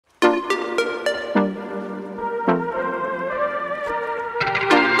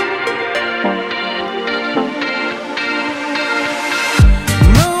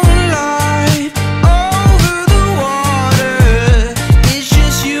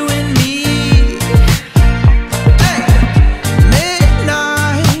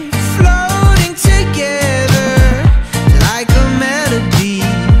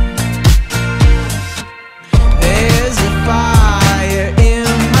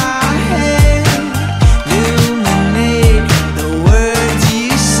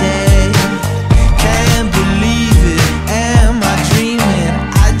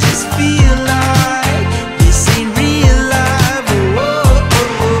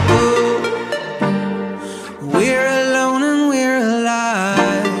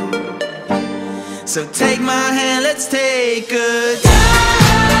So take my hand, let's take a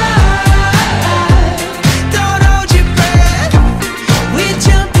dive. Don't hold your breath. We're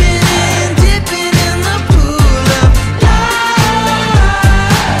jumping in, dipping in the pool of life.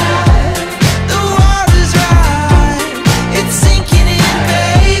 The water's right, it's sinking in,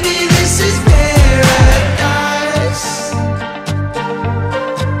 baby. This is paradise.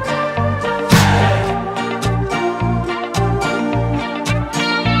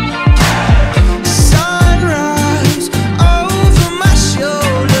 Sunrise over my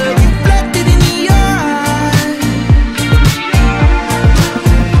shoulder, reflected in your eyes.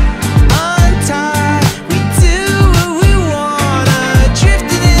 Untied, we do what we wanna,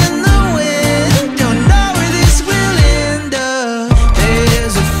 drifting in the wind. Don't know where this will end up.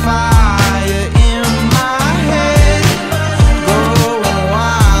 There's a fire in my head, growing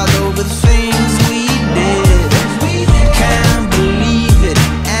wild over the things we did. Can't believe it,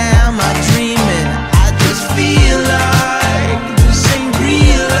 am I dreaming? I just feel like this ain't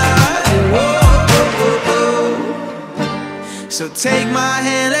real life. Whoa. So take my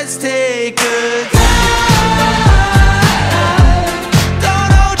hand, let's take a dive.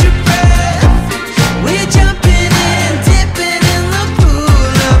 Don't hold your breath. We're jumping in, dipping in the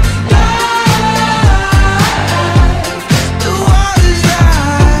pool of life. The water's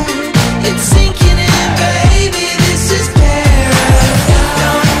right, it's sinking in, baby. This is paradise.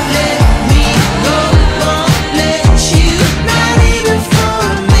 Don't let me go, won't let you, not even for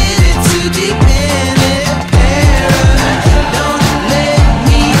a minute, too deep in it. Paradise. Don't let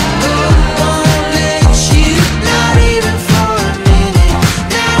me go, won't let you, not even for a minute,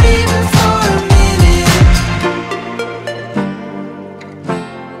 not even for a minute.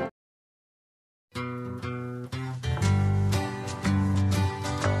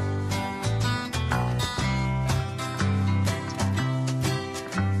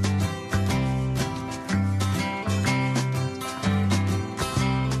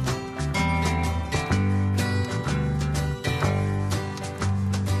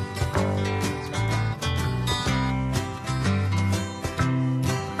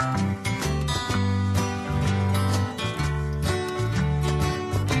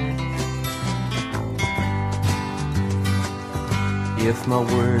 If my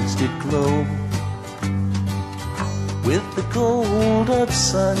words did glow with the gold of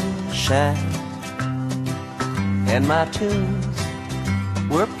sunshine, and my tunes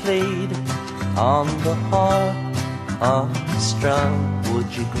were played on the harp unstrung, would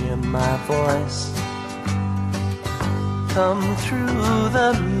you hear my voice come through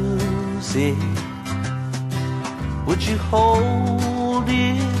the music? Would you hold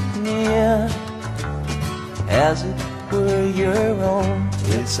it near as it were your own?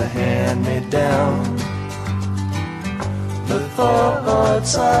 It's a hand-me-down. The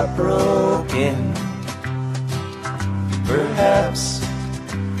thoughts are broken. Perhaps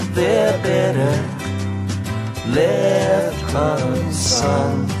they're better left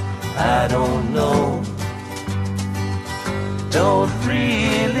unsung. I don't know. Don't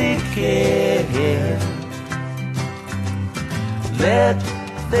really care. Let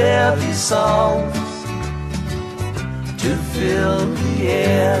there be songs to fill the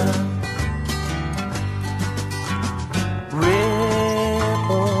air.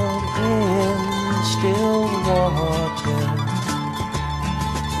 Ripple in still water,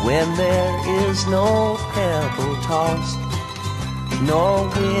 when there is no pebble tossed, nor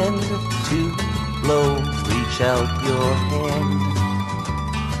wind to blow, reach out your hand.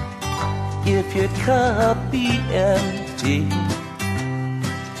 If your cup be empty,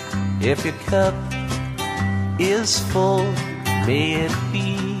 if your cup is full, may it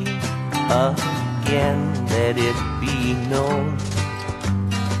be again, let it be known.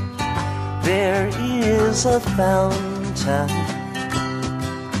 There is a fountain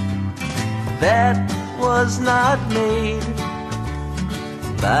that was not made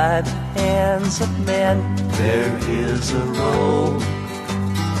by the hands of men. There is a road,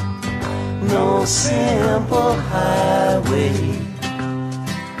 no simple highway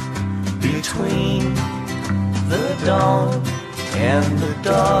between the dawn and the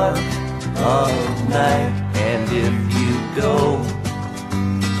dark of night. And if you go,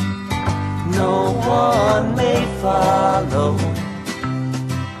 no one may follow.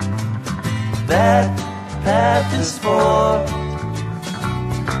 That path is for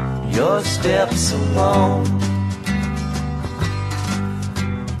your steps alone.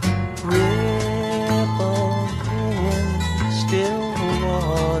 Ripple in still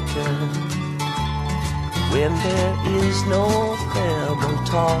water, when there is no pebble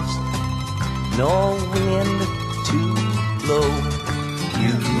tossed, no wind to blow.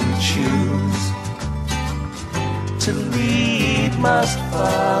 You choose to lead must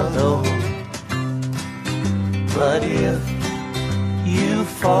follow. But if you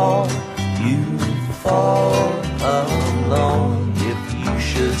fall alone. If you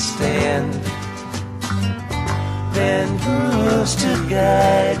should stand, then who's to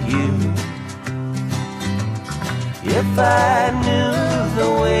guide you? If I knew the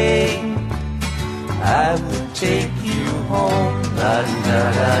way, I would take you home. La da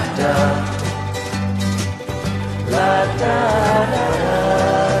da da, la da da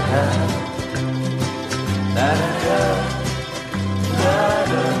da, la da da, la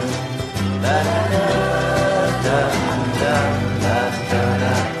da, la da da da da da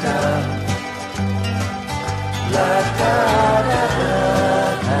da da, la da.